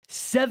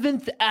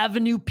7th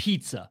Avenue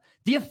Pizza,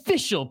 the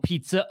official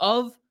pizza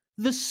of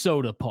the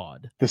Sota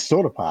Pod. The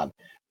Sota Pod,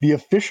 the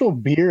official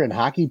beer and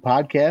hockey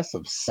podcast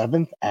of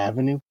 7th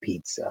Avenue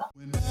Pizza.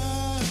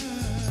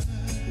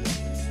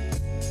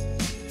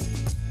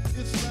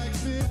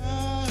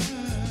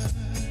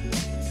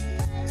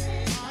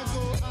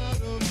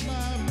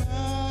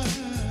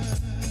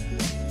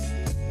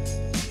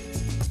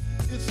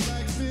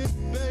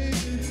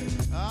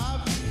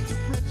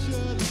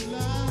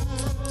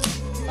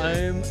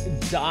 I'm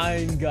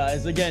dying,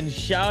 guys. Again,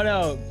 shout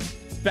out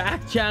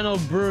Back Channel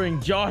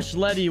Brewing, Josh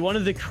Letty, one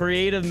of the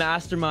creative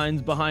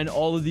masterminds behind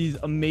all of these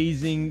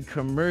amazing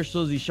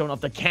commercials. He's showing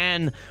off the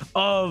can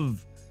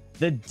of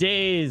the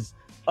days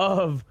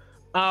of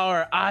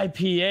our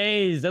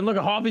IPAs. And look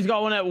at Hoppy's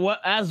got one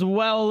as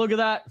well. Look at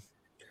that.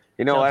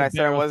 You know what? I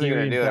said I wasn't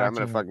going to do it. I'm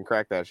going to fucking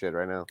crack that shit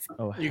right now.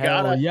 Oh, you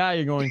got it. Yeah,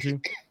 you're going to.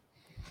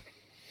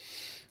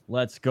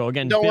 Let's go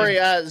again. Don't worry,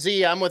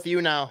 Z. I'm with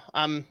you now.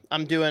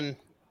 I'm doing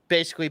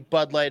basically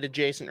Bud Light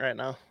adjacent right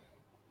now.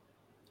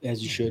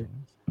 As you should.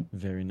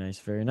 Very nice,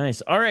 very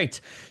nice. All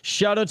right.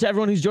 Shout out to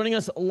everyone who's joining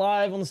us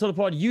live on the Sota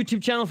Pod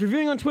YouTube channel. If you're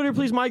viewing on Twitter,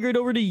 please migrate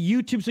over to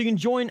YouTube so you can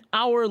join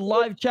our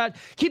live chat.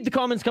 Keep the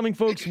comments coming,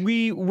 folks.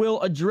 We will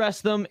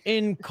address them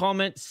in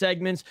comment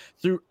segments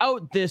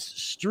throughout this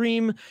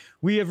stream.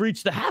 We have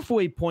reached the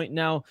halfway point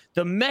now.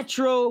 The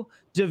Metro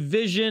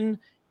Division.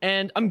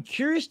 And I'm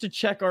curious to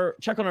check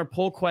on our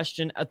poll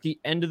question at the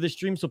end of the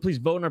stream. So please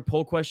vote in our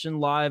poll question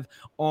live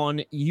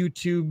on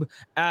YouTube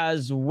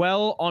as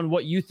well on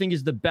what you think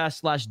is the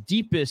best /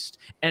 deepest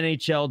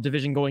NHL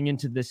division going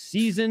into this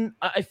season.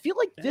 I feel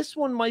like this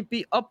one might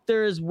be up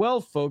there as well,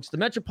 folks. The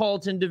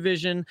Metropolitan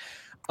Division.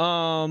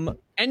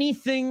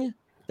 Anything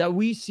that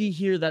we see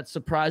here that's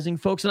surprising,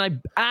 folks? And I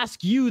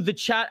ask you, the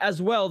chat,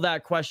 as well,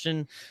 that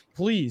question.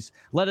 Please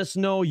let us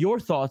know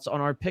your thoughts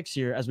on our picks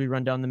here as we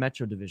run down the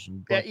Metro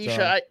Division. But, yeah,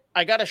 Isha,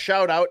 I got to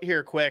shout out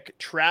here quick.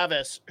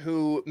 Travis,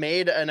 who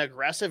made an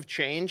aggressive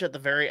change at the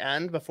very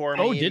end before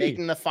me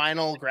making the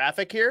final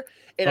graphic here.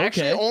 It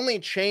actually only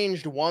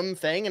changed one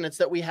thing, and it's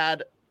that we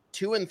had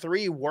 2 and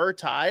 3 were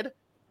tied,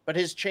 but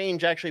his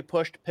change actually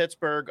pushed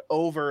Pittsburgh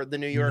over the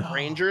New York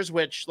Rangers,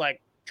 which,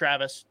 like,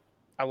 Travis,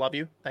 I love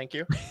you. Thank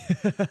you.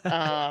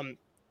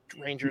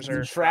 Rangers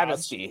are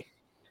travesty.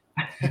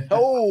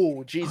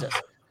 Oh, Jesus.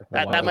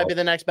 That might be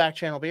the next Back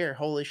Channel beer.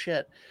 Holy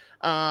shit.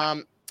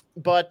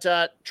 But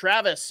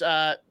Travis,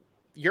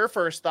 your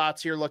first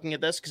thoughts here looking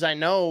at this, because I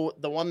know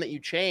the one that you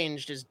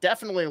changed is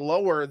definitely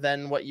lower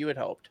than what you had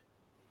hoped.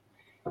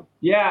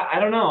 Yeah, I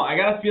don't know. I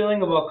got a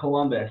feeling about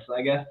Columbus.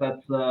 I guess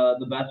that's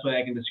the best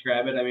way I can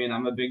describe it. I mean,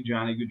 I'm a big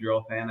Johnny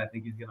Gaudreau fan. I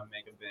think he's going to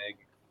make a big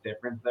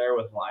difference there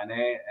with Line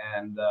A,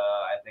 and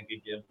I think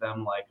it gives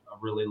them like a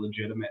really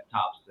legitimate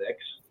top 6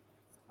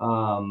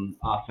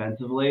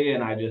 offensively,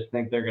 and I just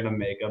think they're going to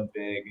make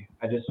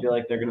I just feel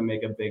like they're going to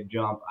make a big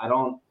jump.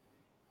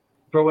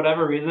 For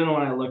whatever reason,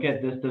 when I look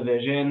at this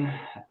division,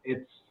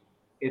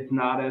 it's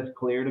not as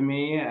clear to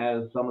me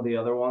as some of the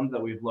other ones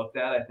that we've looked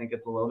at. I think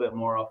it's a little bit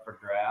more up for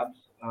grabs,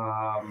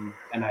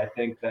 and I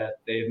think that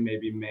they've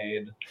maybe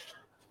made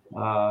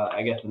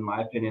I guess in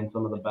my opinion,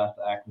 some of the best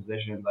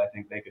acquisitions. I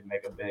think they could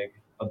make a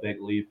big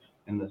leap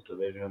in this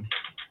division.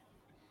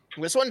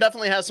 This one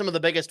definitely has some of the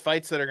biggest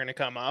fights that are going to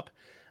come up.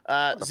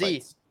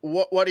 Z,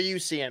 what are you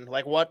seeing?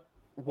 Like, what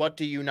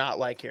do you not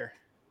like here?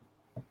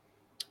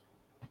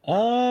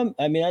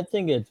 I mean, I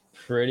think it's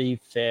pretty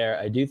fair.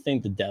 I do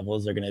think the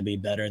Devils are going to be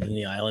better than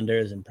the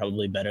Islanders and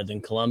probably better than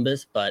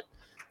Columbus, but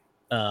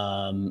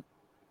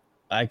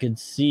I could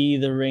see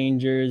the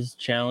Rangers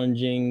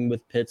challenging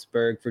with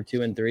Pittsburgh for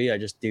 2 and 3. I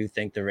just do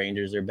think the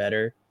Rangers are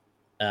better.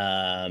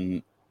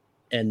 And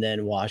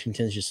then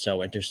Washington's just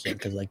so interesting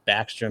because like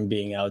Backstrom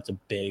being out, it's a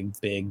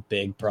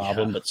big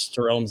problem. Yeah. But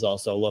Strome's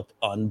also looked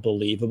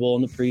unbelievable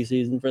in the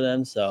preseason for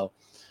them. So,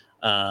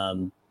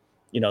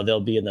 they'll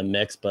be in the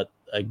mix, but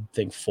I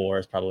think 4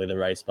 is probably the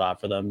right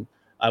spot for them.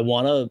 I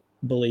want to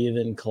believe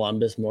in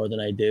Columbus more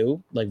than I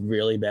do, like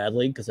really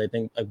badly, because I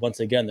think once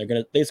again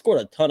they scored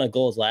a ton of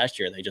goals last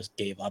year. They just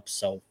gave up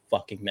so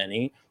fucking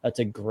many. That's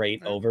a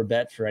great over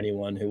bet for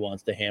anyone who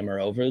wants to hammer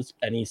overs.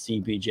 Any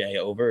CBJ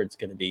over, it's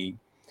going to be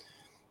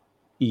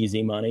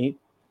easy money.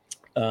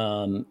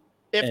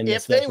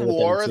 If they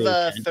wore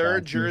the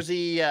third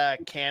jersey,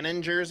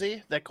 Cannon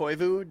jersey that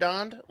Koivu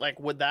donned, like,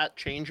 would that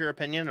change your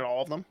opinion at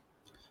all of them?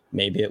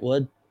 Maybe it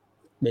would.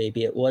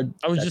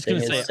 I was just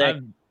going to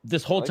say,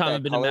 this whole time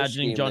I've been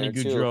imagining Johnny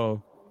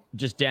Gaudreau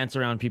just dance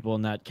around people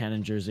in that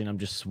Cannon jersey, and I'm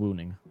just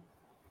swooning.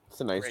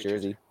 It's a nice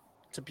jersey.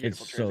 It's a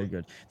beautiful jersey. So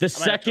good. The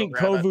second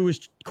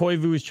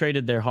Koivu was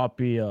traded there,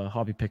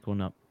 Hoppy picked one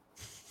up.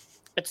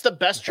 It's the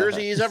best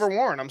jersey he's ever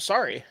worn. I'm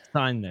sorry.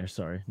 Signed there.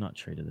 Sorry, not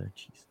traded there.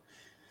 Jeez.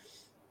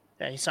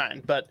 Yeah, he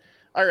signed. But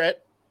all right,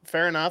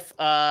 fair enough.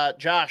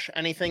 Josh,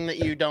 anything that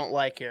you don't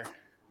like here?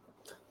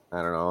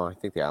 I don't know. I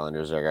think the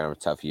Islanders are going to have a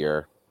tough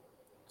year.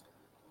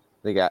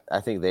 I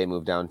think they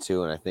moved down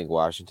 2, and I think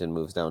Washington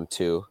moves down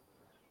 2.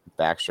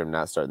 Backstrom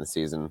not starting the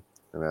season.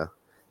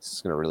 It's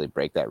just going to really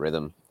break that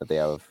rhythm that they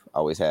have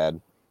always had.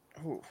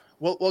 Ooh,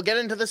 We'll get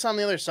into this on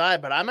the other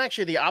side, but I'm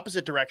actually the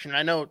opposite direction.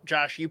 I know,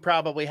 Josh, you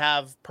probably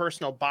have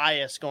personal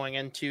bias going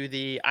into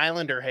the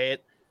Islander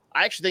hate.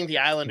 I actually think the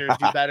Islanders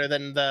do better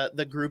than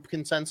the group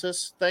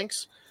consensus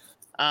thinks.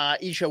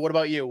 Isha, what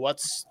about you?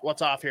 What's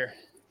off here?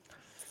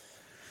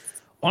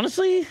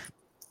 Honestly,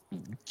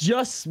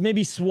 just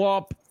maybe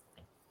swap,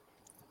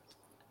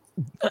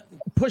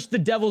 push the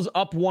Devils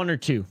up 1 or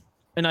 2.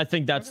 And I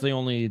think that's the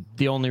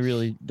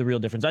real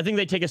difference. I think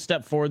they take a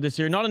step forward this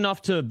year. Not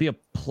enough to be a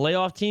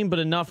playoff team, but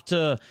enough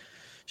to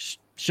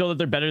show that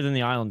they're better than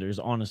the Islanders,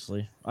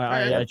 honestly.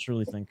 I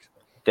truly think.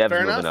 Dev's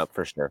moving up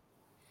for sure.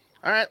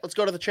 All right, let's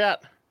go to the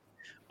chat.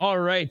 All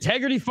right,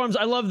 Integrity Farms.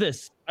 I love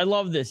this.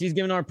 He's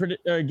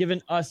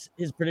given us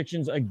his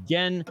predictions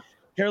again.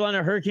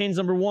 Carolina Hurricanes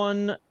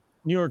 #1,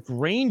 New York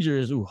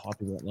Rangers. Ooh,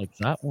 Hoppy won't like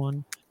that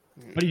one.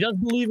 But he does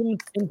believe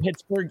in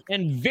Pittsburgh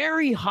and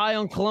very high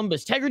on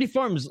Columbus. Integrity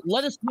Farms,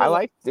 let us know. I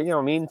like, me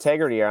and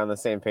Integrity are on the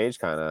same page,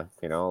 kind of,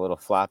 a little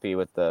floppy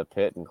with the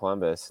Pitt and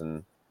Columbus.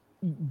 And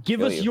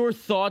give us your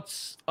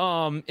thoughts.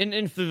 And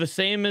if they're the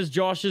same as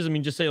Josh's, I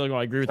mean, just say, like,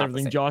 I agree with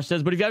everything Josh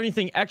says. But if you have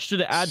anything extra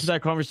to add to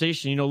that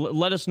conversation,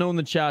 let us know in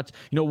the chat,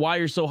 why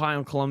you're so high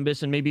on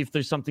Columbus and maybe if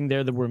there's something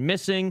there that we're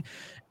missing.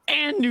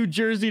 And New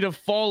Jersey to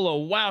follow.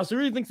 Wow. So I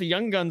really think the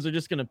Young Guns are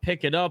just going to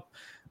pick it up.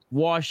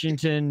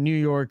 Washington, New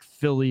York,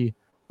 Philly,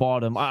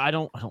 bottom. I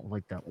don't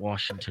like that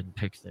Washington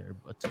pick there,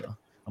 but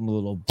I'm a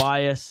little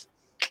biased.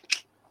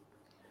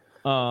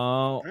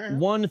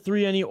 1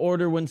 3 any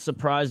order wouldn't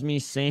surprise me.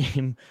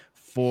 Same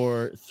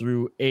 4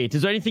 through 8.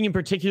 Is there anything in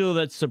particular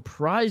that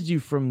surprised you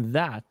from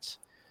that,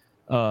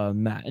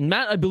 Matt? And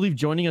Matt, I believe,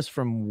 joining us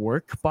from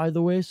work, by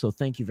the way. So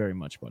thank you very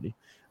much, buddy.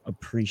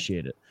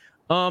 Appreciate it.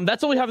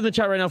 That's all we have in the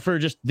chat right now for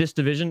just this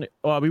division.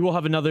 We will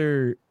have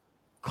another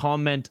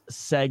comment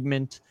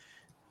segment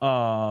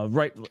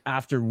right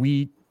after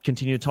we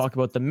continue to talk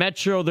about the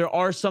Metro. There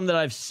are some that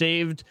I've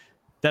saved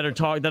that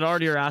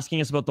already are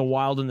asking us about the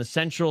Wild and the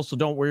Central, so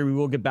don't worry, we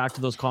will get back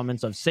to those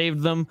comments. I've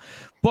saved them.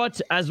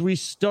 But as we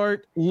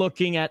start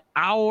looking at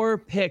our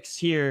picks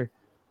here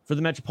for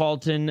the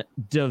Metropolitan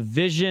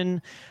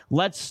Division,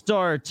 let's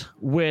start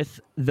with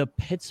the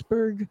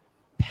Pittsburgh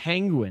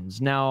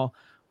Penguins. Now,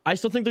 I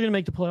still think they're going to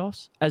make the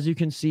playoffs, as you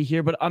can see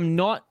here, but I'm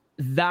not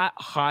that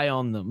high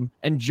on them.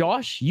 And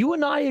Josh, you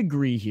and I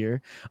agree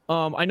here.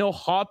 I know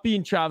Hoppy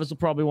and Travis will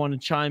probably want to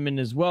chime in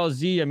as well.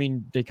 Z, I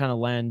mean, they kind of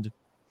land.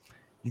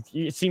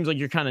 It seems like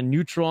you're kind of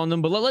neutral on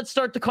them, but let's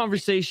start the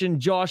conversation.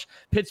 Josh,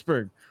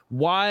 Pittsburgh,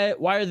 why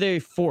are they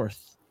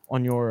 4th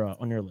on your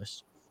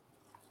list?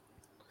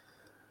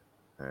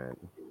 All right,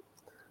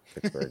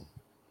 Pittsburgh.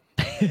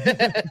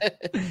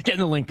 Getting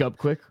the link up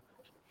quick.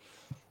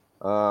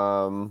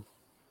 I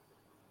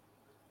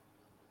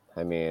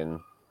mean,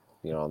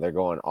 they're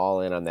going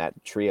all in on that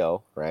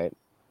trio, right?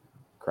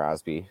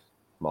 Crosby,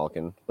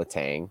 Malkin,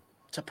 Letang.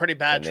 It's a pretty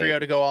bad trio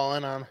to go all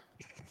in on.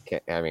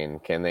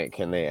 Can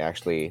they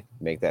actually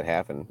make that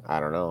happen?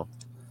 I don't know.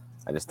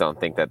 I just don't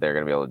think that they're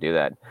going to be able to do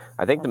that.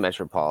 I think the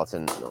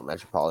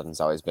Metropolitan's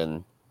always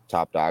been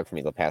top dog for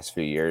me the past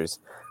few years.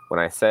 When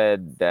I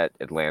said that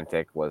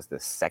Atlantic was the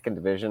second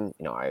division,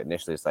 I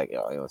initially was like,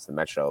 it's the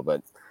Metro.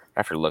 But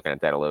after looking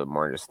at that a little bit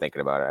more and just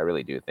thinking about it, I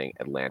really do think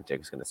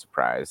Atlantic is going to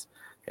surprise.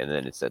 And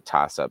then it's a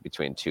toss-up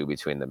between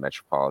the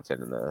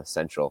Metropolitan and the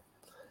Central.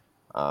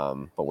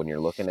 But when you're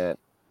looking at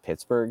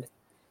Pittsburgh,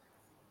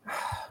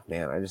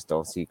 man, I just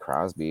don't see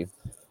Crosby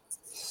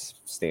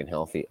staying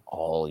healthy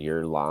all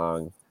year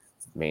long,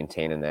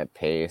 maintaining that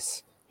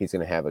pace. He's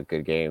going to have a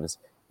good games.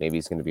 Maybe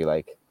he's going to be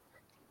like,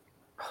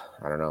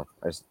 I don't know.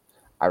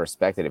 I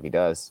respect it if he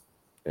does.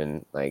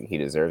 And, like, he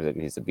deserves it.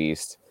 He's a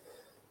beast.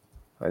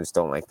 I just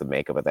don't like the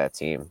makeup of that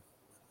team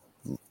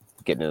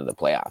getting into the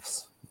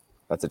playoffs.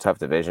 That's a tough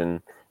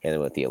division. And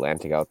then with the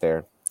Atlantic out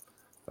there,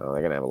 they're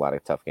going to have a lot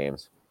of tough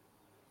games.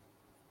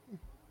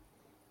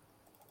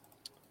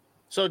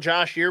 So,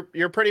 Josh,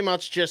 you're pretty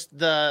much just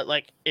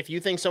if you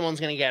think someone's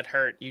going to get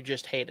hurt, you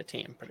just hate a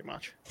team, pretty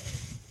much.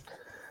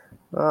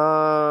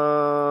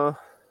 I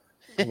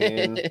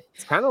mean,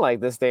 it's kind of like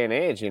this day and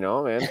age,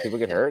 man. People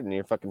get hurt and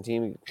your fucking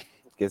team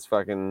gets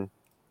fucking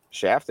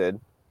shafted.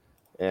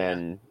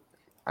 And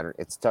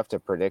it's tough to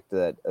predict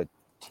that a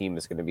team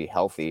is going to be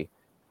healthy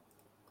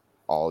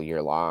all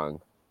year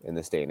long in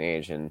this day and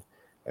age. And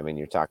I mean,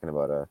 you're talking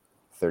about a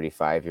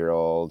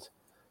 35-year-old,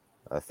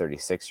 a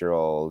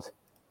 36-year-old,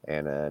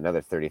 and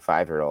another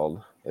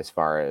 35-year-old as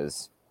far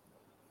as,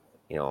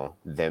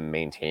 them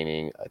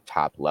maintaining a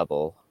top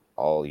level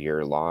all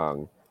year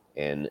long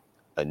in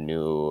a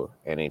new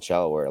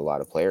NHL where a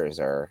lot of players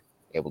are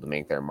able to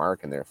make their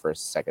mark in their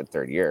first, second,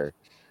 third year.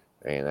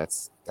 I mean,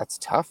 that's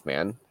tough,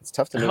 man. It's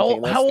tough to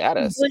maintain that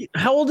status.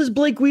 How old is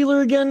Blake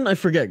Wheeler again? I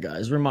forget,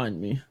 guys.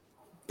 Remind me.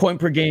 Point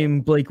per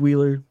game, Blake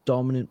Wheeler,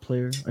 dominant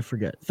player. I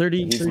forget.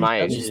 30. He's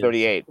my age. He's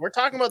 38. We're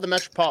talking about the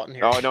Metropolitan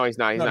here. Oh, no, he's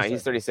not. He's not.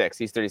 He's 36.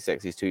 He's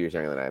 36. He's 2 years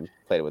younger than I am.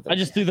 Played with him. I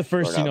just threw the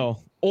first,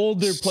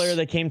 older player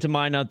that came to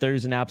mind out there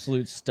who's an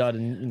absolute stud.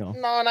 And, No,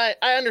 and I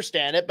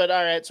understand it. But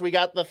all right, so we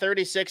got the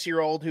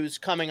 36-year-old who's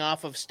coming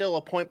off of still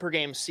a point per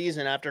game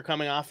season after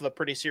coming off of a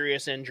pretty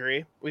serious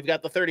injury. We've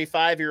got the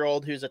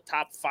 35-year-old who's a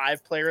top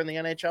 5 player in the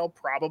NHL,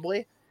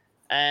 probably,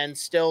 and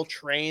still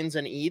trains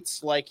and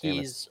eats like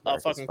he's a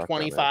fucking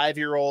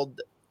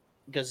 25-year-old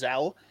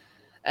gazelle.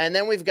 And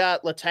then we've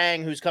got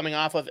Letang, who's coming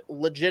off of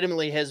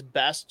legitimately his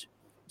best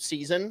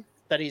season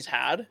that he's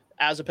had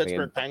as a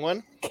Pittsburgh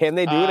Penguin. Can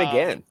they do it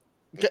again?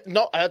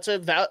 No, that's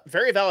a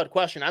very valid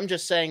question. I'm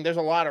just saying there's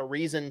a lot of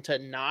reason to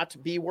not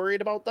be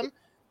worried about them.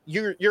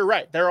 You're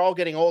right. They're all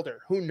getting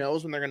older. Who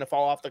knows when they're going to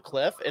fall off the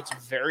cliff? It's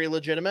very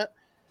legitimate.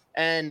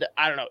 And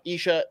I don't know,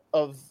 Isha,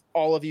 of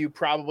all of you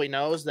probably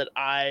knows that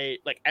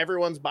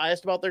everyone's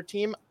biased about their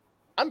team.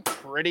 I'm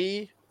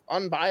pretty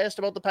unbiased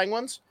about the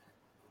Penguins.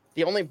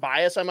 The only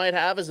bias I might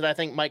have is that I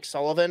think Mike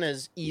Sullivan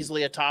is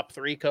easily a top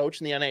 3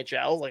 coach in the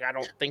NHL. I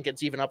don't think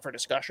it's even up for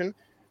discussion.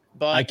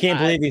 But I can't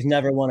believe he's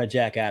never won a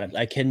Jack Adams.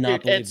 I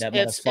cannot believe that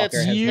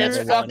motherfucker has never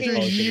won a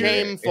fucking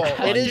shameful.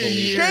 It is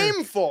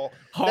shameful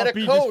that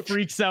a coach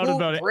freaks out who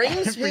about it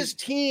brings his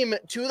team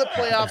to the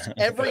playoffs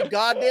every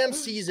goddamn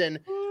season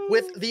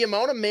with the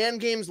amount of man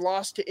games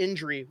lost to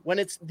injury, when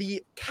it's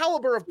the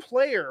caliber of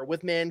player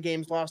with man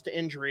games lost to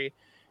injury,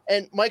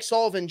 and Mike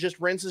Sullivan just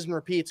rinses and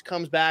repeats,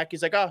 comes back.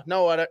 He's like, oh,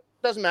 no, it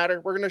doesn't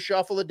matter. We're going to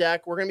shuffle the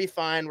deck. We're going to be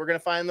fine. We're going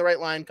to find the right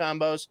line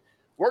combos.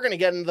 We're going to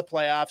get into the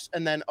playoffs.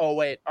 And then, oh,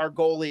 wait, our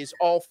goalies,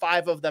 all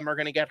 5 of them are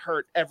going to get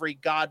hurt every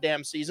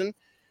goddamn season.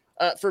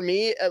 For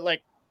me,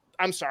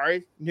 I'm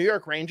sorry, New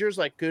York Rangers,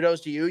 kudos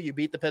to you. You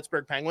beat the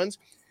Pittsburgh Penguins.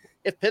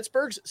 If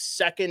Pittsburgh's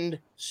second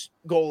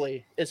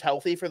goalie is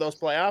healthy for those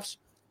playoffs,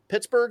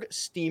 Pittsburgh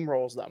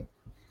steamrolls them.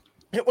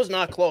 It was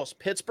not close.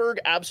 Pittsburgh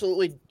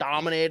absolutely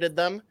dominated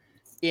them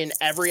in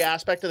every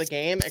aspect of the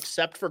game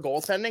except for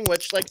goaltending,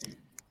 which,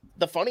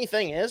 the funny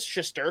thing is,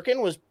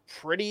 Shesterkin was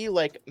pretty,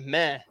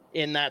 meh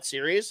in that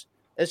series.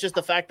 It's just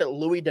the fact that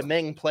Louis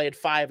Domingue played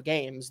 5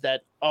 games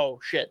that, oh,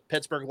 shit,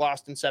 Pittsburgh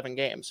lost in 7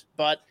 games.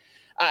 But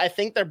I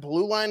think their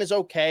blue line is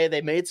okay.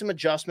 They made some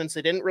adjustments.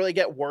 They didn't really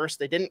get worse.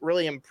 They didn't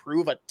really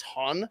improve a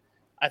ton.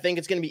 I think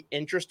it's going to be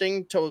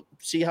interesting to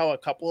see how a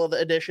couple of the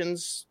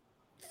additions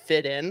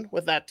fit in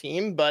with that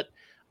team, but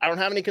I don't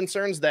have any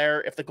concerns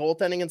there. If the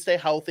goaltending can stay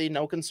healthy,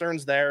 no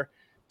concerns there.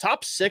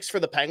 Top 6 for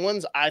the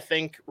Penguins, I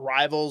think,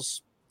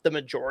 rivals the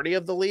majority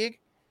of the league.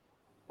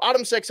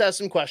 Bottom 6 has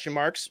some question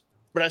marks,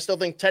 but I still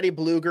think Teddy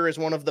Bluger is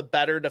one of the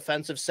better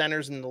defensive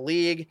centers in the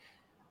league.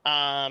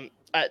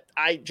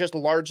 I just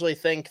largely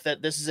think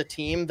that this is a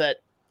team that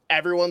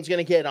everyone's going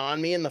to get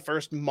on me in the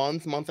first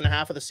month and a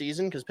half of the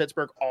season, because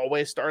Pittsburgh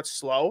always starts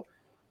slow.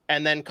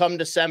 And then come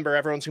December,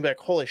 everyone's going to be like,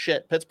 holy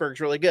shit, Pittsburgh's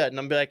really good. And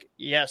I'm be like,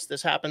 yes,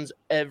 this happens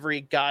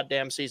every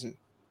goddamn season.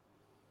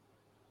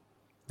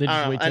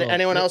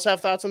 Anyone else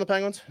have thoughts on the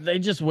Penguins? They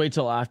just wait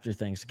till after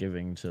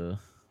Thanksgiving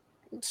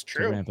it's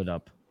true. to ramp it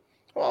up.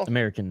 Well,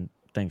 American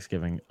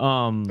Thanksgiving.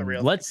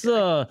 Let's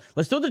throw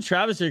to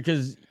Travis here,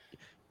 because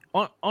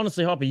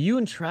honestly, Hoppy, you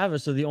and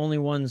Travis are the only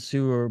ones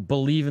who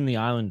believe in the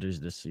Islanders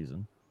this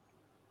season.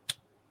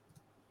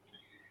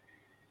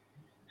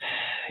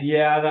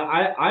 Yeah,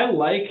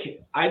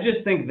 I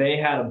just think they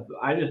had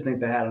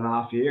an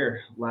off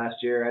year last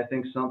year. I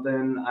think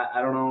something,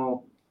 I don't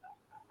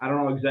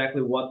know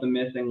exactly what the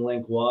missing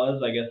link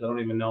was. I guess I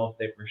don't even know if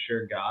they for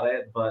sure got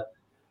it, but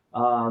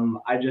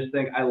I just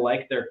think I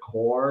like their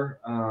core.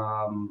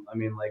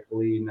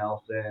 Lee,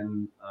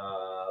 Nelson,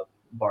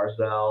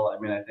 Barzell.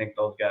 I think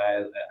those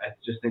guys, I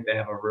just think they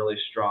have a really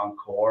strong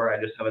core. I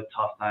just have a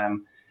tough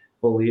time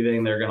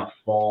believing they're going to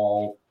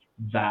fall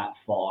that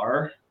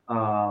far.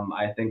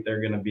 I think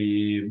they're going to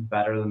be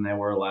better than they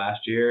were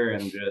last year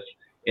and just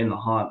in the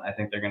hunt. I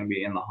think they're going to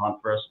be in the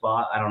hunt for a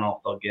spot. I don't know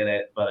if they'll get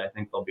it, but I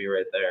think they'll be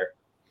right there.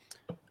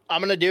 I'm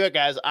going to do it,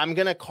 guys. I'm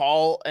going to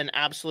call an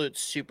absolute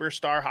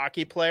superstar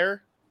hockey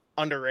player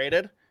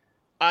underrated.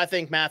 I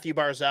think Matthew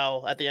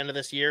Barzal at the end of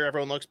this year,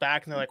 everyone looks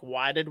back and they're like,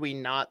 why did we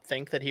not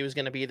think that he was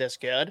going to be this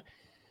good?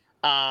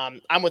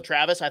 I'm with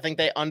Travis. I think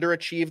they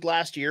underachieved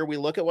last year. We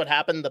look at what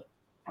happened the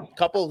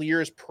couple of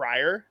years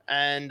prior,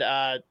 and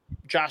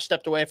Josh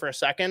stepped away for a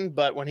second,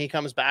 but when he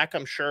comes back,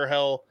 I'm sure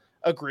he'll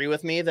agree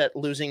with me that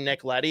losing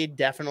Nick Leddy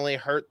definitely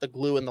hurt the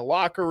glue in the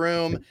locker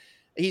room.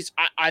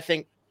 I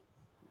think,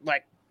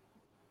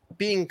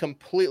 being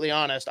completely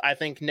honest, I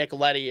think Nick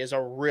Leddy is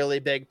a really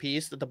big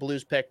piece that the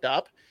Blues picked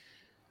up.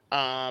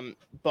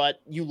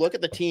 But you look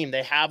at the team,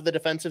 they have the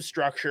defensive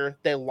structure.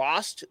 They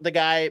lost the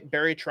guy,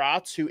 Barry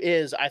Trotz, who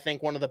is, I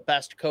think, one of the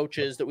best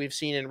coaches that we've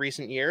seen in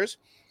recent years.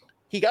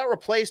 He got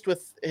replaced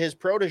with his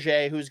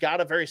protege, who's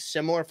got a very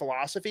similar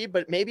philosophy,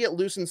 but maybe it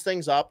loosens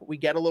things up. We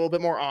get a little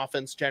bit more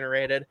offense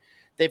generated.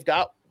 They've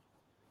got,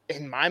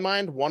 in my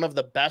mind, one of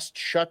the best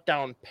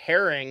shutdown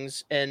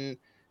pairings in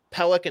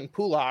Pelech and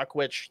Pulak,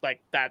 which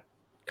that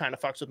kind of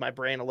fucks with my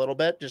brain a little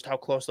bit, just how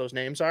close those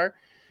names are.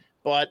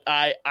 But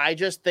I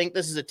just think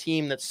this is a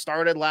team that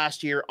started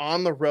last year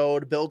on the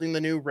road, building the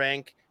new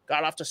rink,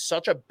 got off to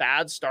such a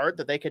bad start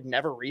that they could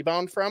never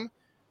rebound from.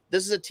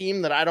 This is a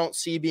team that I don't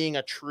see being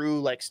a true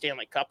like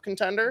Stanley Cup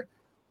contender,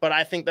 but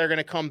I think they're going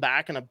to come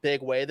back in a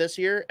big way this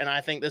year. And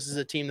I think this is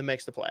a team that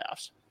makes the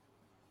playoffs.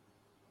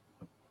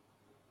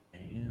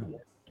 Damn.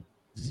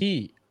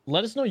 Z,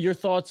 let us know your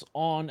thoughts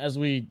on, as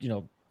we,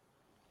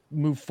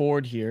 move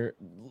forward here.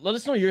 Let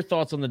us know your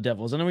thoughts on the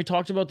Devils. I know we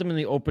talked about them in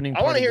the opening.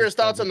 I want to hear his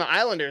thoughts on the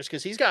Islanders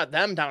because he's got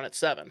them down at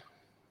 7.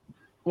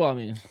 Well, I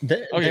mean,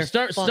 okay,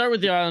 start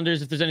with the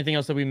Islanders if there's anything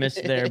else that we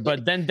missed there.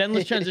 But then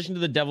let's transition to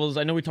the Devils.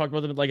 I know we talked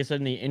about them, like I said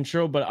in the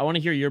intro, but I want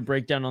to hear your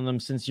breakdown on them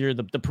since you're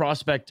the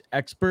prospect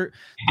expert,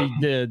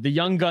 the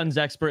young guns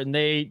expert, and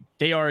they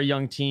are a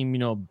young team,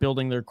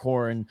 building their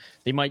core, and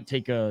they might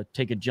take a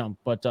jump.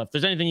 But if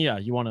there's anything,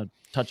 you want to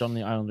touch on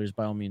the Islanders,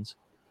 by all means.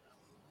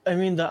 I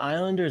mean, the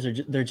Islanders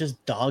they're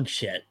just dog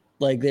shit.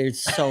 Like, they're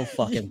so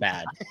fucking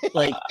bad.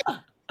 Like,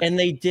 and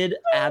they did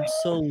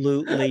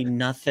absolutely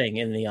nothing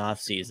in the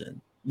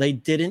offseason. They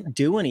didn't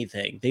do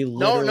anything. They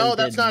literally no,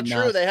 that's not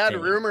nothing. True. They had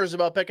rumors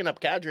about picking up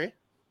Kadri.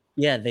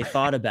 Yeah, they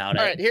thought about it.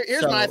 All right,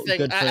 here's my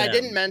thing. I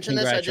didn't mention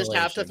this. I just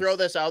have to throw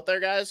this out there,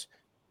 guys.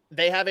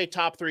 They have a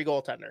top 3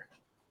 goaltender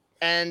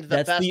and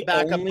the best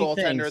backup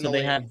goaltender in the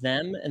league. They have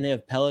them, and they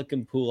have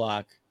Pelican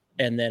Pulak.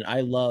 And then I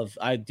do love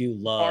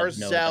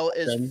Barzal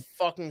is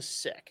fucking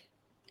sick.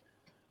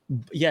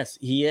 Yes,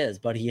 he is,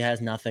 but he has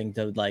nothing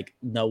to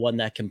no one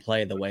that can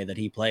play the way that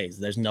he plays.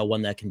 There's no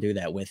one that can do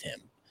that with him.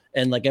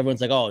 And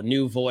everyone's like, oh,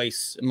 new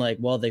voice. I'm like,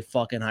 well, they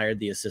fucking hired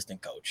the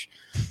assistant coach.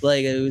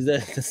 It was the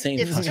same.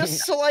 It's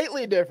just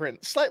slightly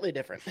different.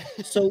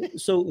 So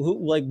who,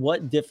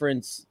 what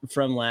difference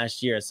from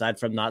last year, aside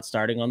from not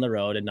starting on the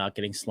road and not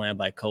getting slammed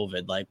by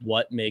COVID,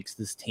 what makes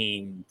this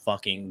team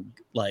fucking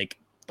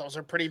those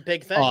are pretty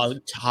big things.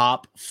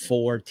 Top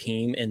 4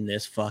 team in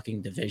this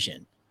fucking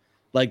division.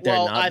 They're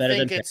not better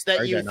than it's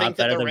that you think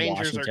that the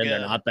Rangers are good. They're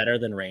not better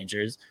than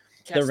Rangers.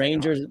 The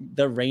Rangers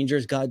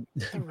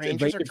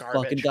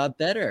fucking got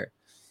better.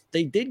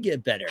 They did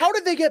get better. How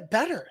did they get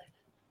better?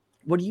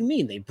 What do you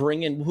mean? They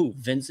bring in who?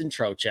 Vincent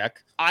Trocheck.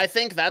 I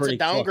think that's a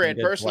downgrade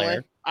personally.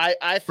 Player.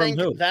 I think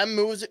them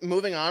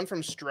moving on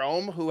from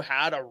Strome, who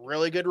had a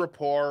really good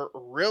rapport,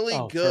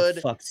 good.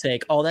 For fuck's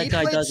sake! All that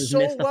guy does is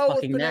miss the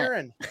fucking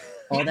net.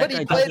 But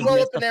he played well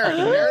with Panarin.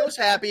 Panarin was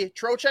happy.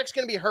 Trocheck's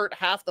going to be hurt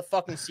half the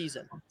fucking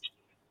season.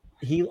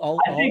 All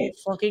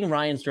fucking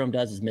Ryan Strome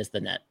does is miss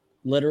the net.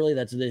 Literally,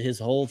 that's his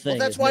whole thing. Well,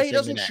 that's why he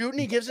doesn't shoot and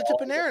he gives it to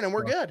Panarin, and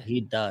we're good.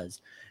 He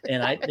does.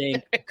 And I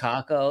think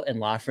Kakko and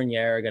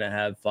Lafreniere are going to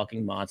have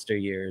fucking monster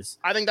years.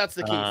 I think that's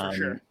the key for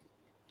sure.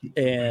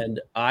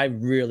 And I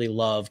really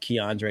love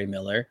Keandre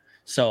Miller.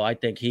 So I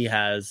think he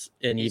has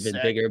an even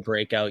bigger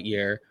breakout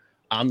year.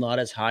 I'm not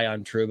as high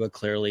on Trouba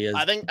clearly as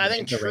I think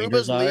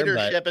Trouba's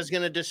leadership is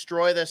going to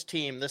destroy this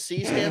team. The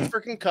C stands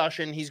for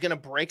concussion. He's going to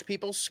break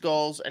people's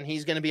skulls, and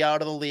he's going to be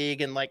out of the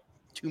league in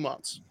 2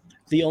 months.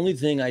 The only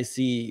thing I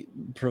see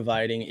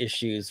providing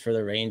issues for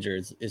the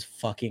Rangers is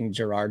fucking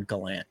Gerard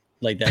Gallant.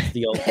 That's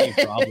the only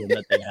problem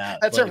that they have.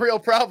 That's a real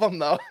problem,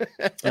 though.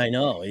 I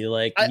know.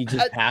 He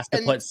just has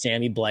to put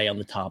Sammy Blais on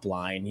the top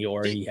line,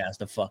 or he has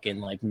to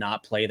fucking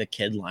not play the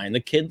kid line. The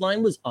kid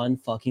line was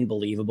unfucking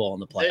believable in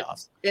the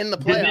playoffs. Did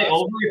they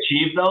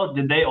overachieve though?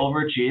 Did they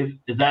overachieve?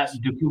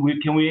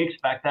 Can we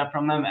expect that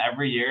from them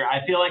every year?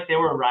 I feel like they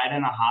were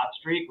riding a hot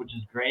streak, which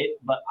is great,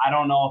 but I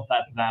don't know if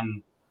that's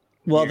them.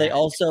 Well, they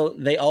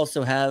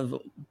also have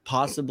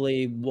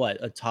possibly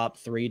a top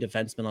 3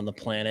 defenseman on the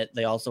planet.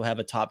 They also have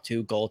a top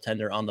 2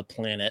 goaltender on the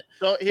planet.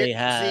 So they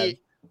have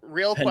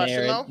real Panarin,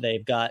 question though.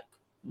 They've got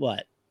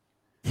what?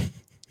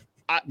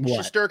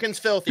 Shesterkin's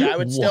filthy. I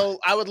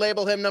would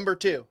label him number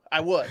 2. I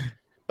would.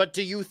 But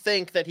do you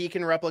think that he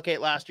can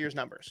replicate last year's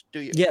numbers? Do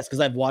you? Yes, because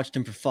I've watched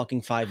him for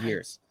fucking 5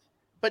 years.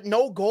 But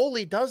no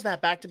goalie does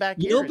that back-to-back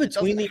years.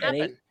 Between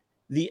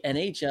the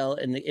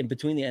NHL and in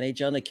between the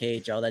NHL and the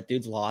KHL, that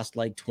dude's lost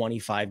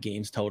 25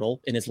 games total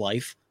in his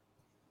life.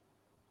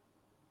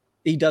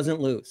 He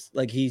doesn't lose.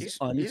 He's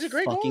a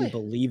great goalie.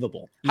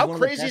 Believable. How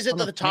crazy is it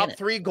that the top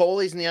 3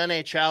 goalies in the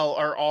NHL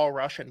are all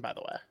Russian, by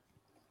the way?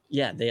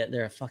 Yeah,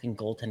 they're a fucking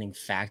goaltending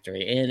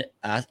factory. And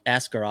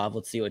Askarov,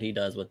 let's see what he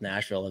does with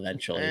Nashville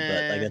eventually.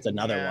 But that's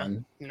another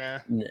one. Nah.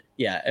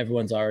 Yeah,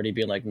 everyone's already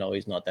being no,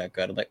 he's not that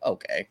good. I'm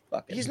okay,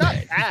 fucking. He's not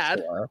bad.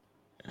 Sure.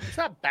 It's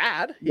not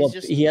bad.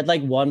 He had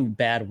one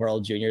bad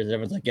World Juniors, and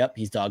everyone's yep,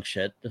 he's dog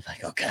shit. It's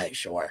okay,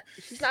 sure.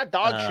 He's not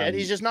dog shit.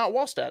 He's just not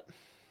Wallstedt.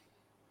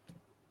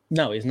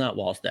 No, he's not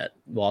Wallstedt.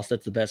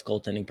 Wallstedt's the best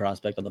goaltending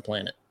prospect on the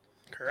planet.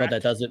 Correct. But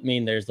that doesn't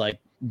mean there's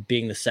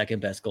being the second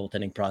best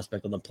goaltending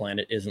prospect on the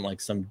planet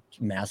isn't some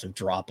massive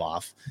drop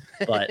off.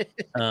 But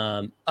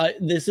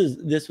this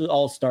was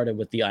all started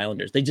with the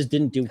Islanders. They just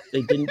didn't do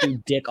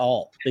dick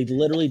all. They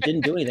literally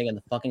didn't do anything in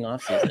the fucking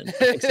offseason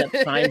except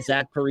sign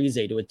Zach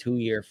Parise to a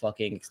 2-year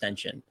fucking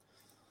extension.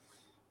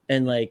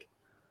 And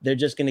they're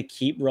just gonna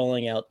keep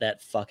rolling out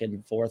that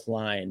fucking fourth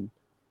line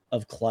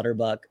of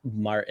Clutterbuck,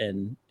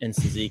 Martin, and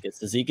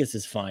Cizikas. Cizikas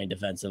is fine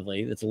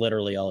defensively. That's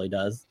literally all he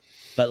does.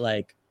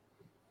 But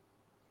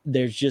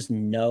there's just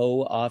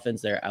no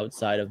offense there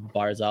outside of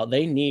Barzal.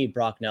 They need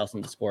Brock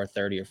Nelson to score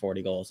 30 or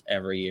 40 goals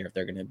every year if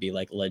they're going to be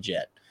like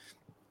legit.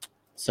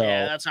 So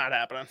yeah, that's not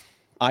happening.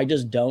 I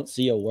just don't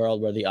see a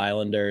world where the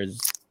Islanders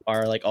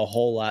are like a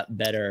whole lot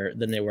better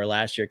than they were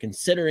last year,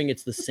 considering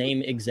it's the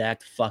same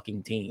exact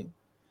fucking team.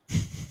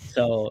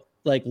 So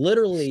like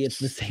literally it's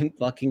the same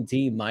fucking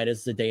team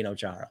minus Zdeno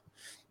Chara.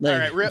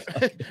 Like, all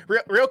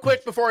right, real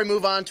quick before we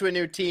move on to a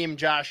new team,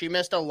 Josh, you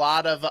missed a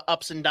lot of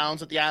ups and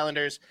downs with the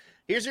Islanders.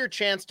 Here's your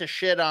chance to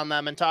shit on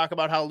them and talk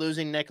about how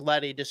losing Nick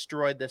Leddy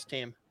destroyed this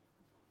team.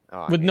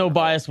 With no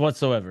bias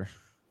whatsoever.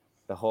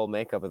 The whole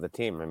makeup of the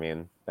team. I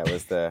mean, that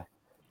was they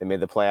made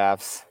the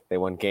playoffs. They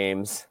won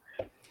games.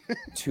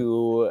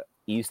 2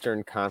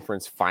 Eastern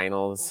Conference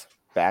finals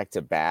back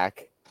to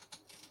back,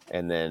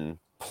 and then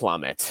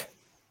plummet.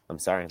 I'm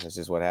sorry. That's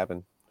just what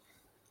happened.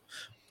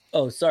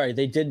 Oh, sorry.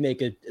 They did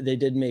make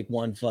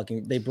one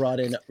fucking. They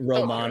brought in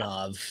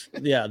Romanov.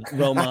 Yeah,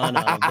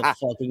 Romanov, the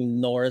fucking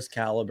Norris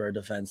caliber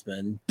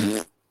defenseman.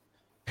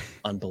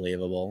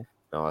 Unbelievable.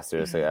 No,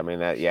 seriously. I mean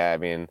that. Yeah, I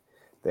mean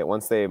that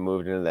once they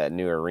moved into that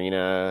new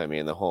arena. I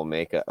mean the whole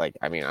makeup. Like,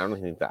 I mean, I don't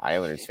think the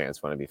Islanders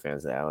fans want to be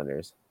fans of the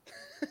Islanders.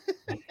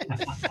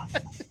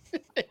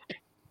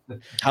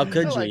 How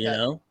could like you? That. You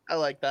know. I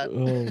like that.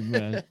 Oh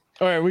man.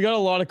 All right, we got a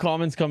lot of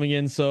comments coming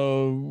in,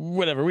 so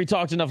whatever. We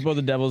talked enough about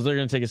the Devils. They're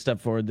going to take a step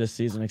forward this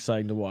season.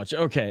 Exciting to watch.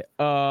 Okay.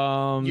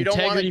 You don't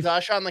want to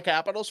gush on the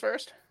Capitals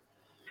first?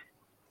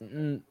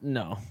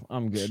 No,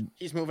 I'm good.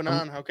 He's moving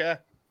on. Okay.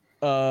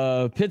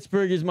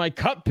 Pittsburgh is my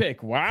cut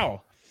pick.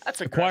 Wow. That's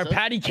acquire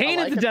Patty Kane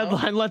at the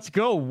deadline. Let's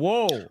go.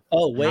 Whoa.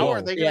 Oh, wait. How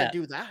are they going to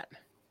do that?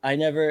 I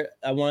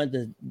wanted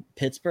to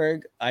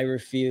Pittsburgh. I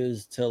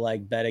refuse to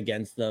like bet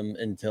against them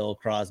until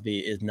Crosby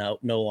is no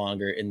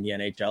longer in the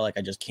NHL. Like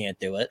I just can't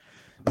do it.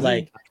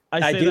 Like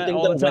I do think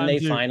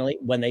that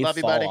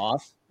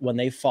when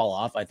they fall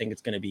off, I think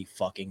it's going to be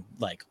fucking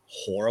like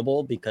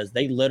horrible because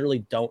they literally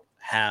don't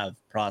have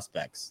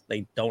prospects.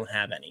 They don't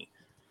have any.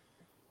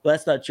 But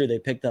that's not true. They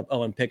picked up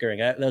Owen Pickering.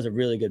 That was a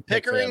really good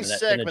pick. Pickering's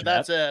sick, but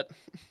that's it.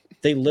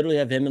 They literally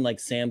have him and like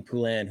Sam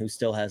Poulin, who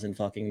still hasn't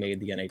fucking made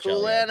the NHL.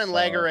 Poulin and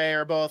Legare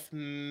are both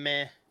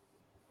meh.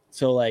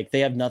 So like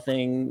they have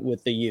nothing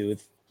with the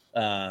youth.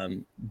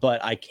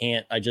 But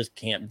I just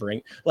can't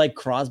bring like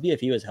Crosby. If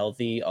he was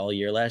healthy all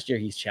year last year,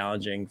 he's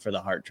challenging for the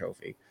Hart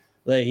Trophy.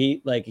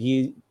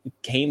 He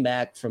came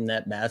back from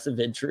that massive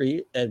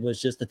injury and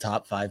was just the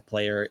top 5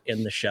 player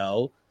in the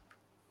show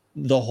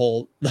the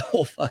whole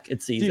fucking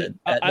season. Dude,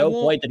 at no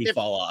point did he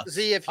fall off.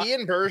 If he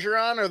and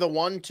Bergeron are the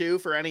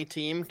 1-2 for any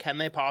team, can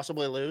they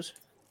possibly lose?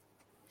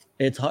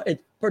 It's hard.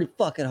 It's pretty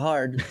fucking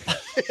hard.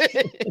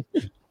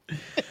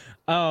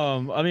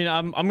 I mean,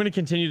 I'm going to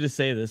continue to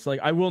say this.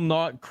 Like, I will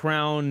not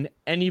crown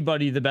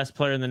anybody the best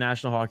player in the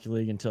National Hockey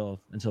League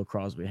until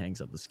Crosby hangs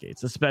up the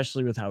skates,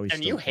 especially with how he's.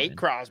 And you hate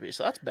Crosby,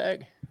 so that's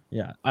big.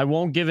 Yeah, I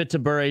won't give it to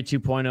Bure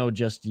 2.0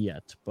 just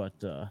yet, but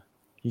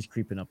he's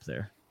creeping up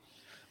there.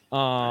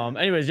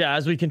 Anyways, yeah,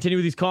 as we continue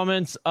with these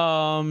comments,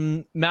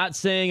 Matt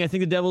saying, I think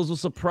the Devils will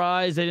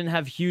surprise. They didn't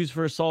have Hughes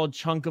for a solid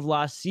chunk of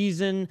last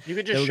season. You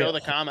could just show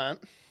the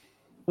comment.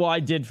 Well, I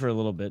did for a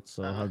little bit,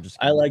 so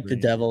I like the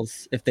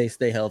Devils. If they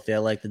stay healthy, I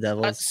like the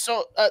Devils.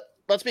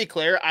 Let's be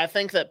clear. I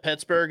think that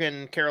Pittsburgh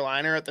and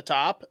Carolina are at the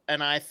top,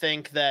 and I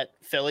think that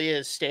Philly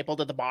is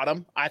stapled at the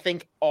bottom. I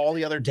think all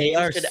the other teams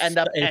could end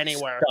up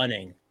anywhere.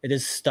 Stunning. It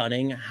is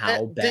stunning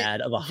how bad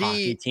of a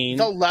hockey team.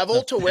 The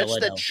level to which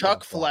that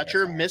Chuck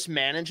Fletcher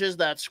mismanages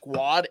that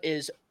squad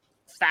is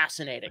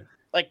fascinating.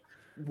 Like,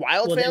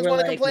 Wild fans want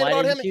to complain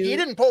about him. He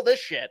didn't pull this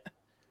shit.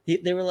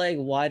 They were like,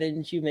 why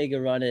didn't you make a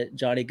run at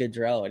Johnny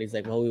Gaudreau? And he's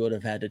like, well, we would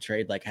have had to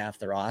trade like half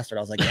the roster. And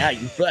I was like, yeah,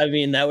 I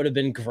mean, that would have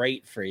been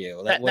great for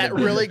you. That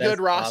really good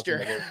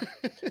roster.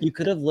 You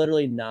could have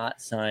literally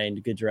not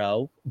signed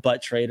Gaudreau,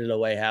 but traded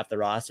away half the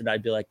roster. And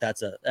I'd be like,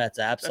 that's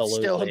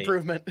absolutely still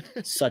improvement.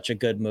 Such a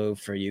good move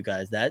for you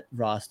guys. That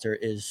roster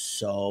is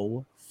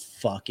so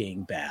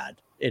fucking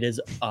bad. It is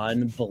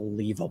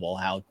unbelievable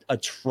how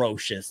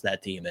atrocious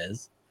that team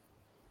is.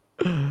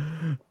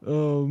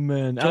 Oh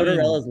man,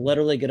 Tortorella's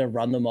literally gonna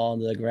run them all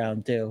into the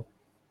ground too.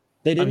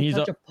 They didn't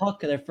touch a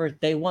puck in their first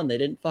day one. They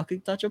didn't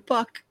fucking touch a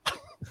puck.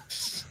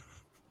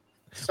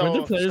 When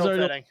the players are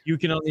like,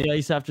 puking on the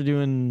ice after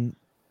doing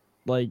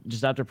like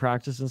just after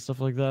practice and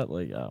stuff like that,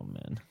 like oh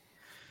man,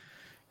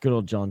 good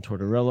old John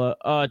Tortorella.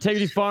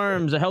 Integrity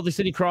Farms, a healthy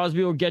Sidney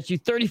Crosby will get you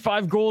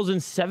 35 goals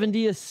and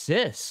 70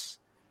 assists.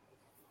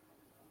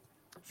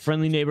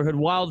 Friendly Neighborhood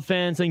Wild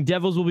fan saying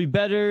Devils will be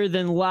better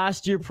than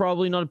last year.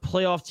 Probably not a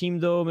playoff team,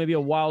 though. Maybe a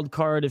wild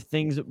card if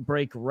things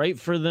break right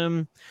for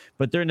them.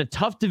 But they're in a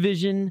tough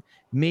division.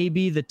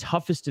 Maybe the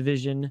toughest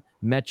division.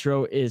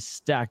 Metro is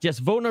stacked. Yes,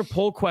 vote in our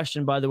poll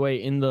question, by the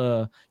way, in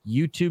the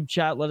YouTube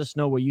chat. Let us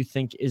know what you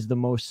think is the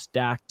most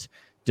stacked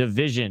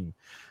division.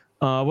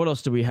 What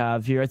else do we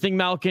have here? I think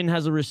Malkin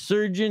has a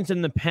resurgence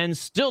and the Pens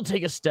still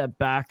take a step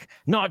back.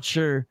 Not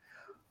sure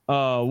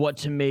what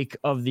to make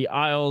of the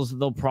Isles.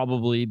 They'll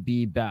probably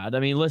be bad. I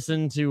mean,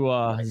 listen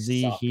to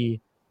Z.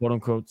 He quote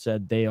unquote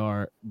said they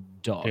are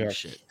dog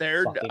shit.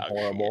 They're fucking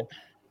horrible. Shit.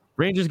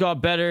 Rangers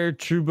got better.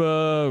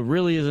 Trouba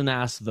really is an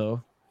ass,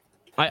 though.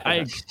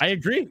 I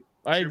agree.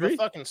 I agree.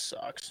 Fucking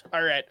sucks.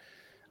 All right.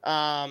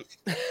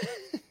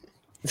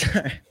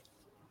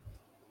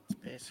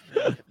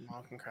 Basically,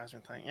 Malcolm Crosby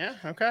playing. Yeah.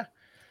 Okay.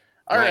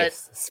 All right.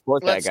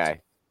 Support that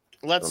guy.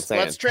 Let's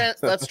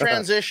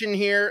transition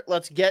here.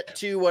 Let's get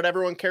to what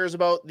everyone cares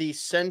about: the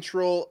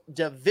Central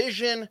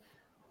Division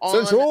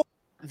on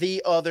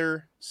the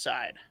other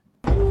side.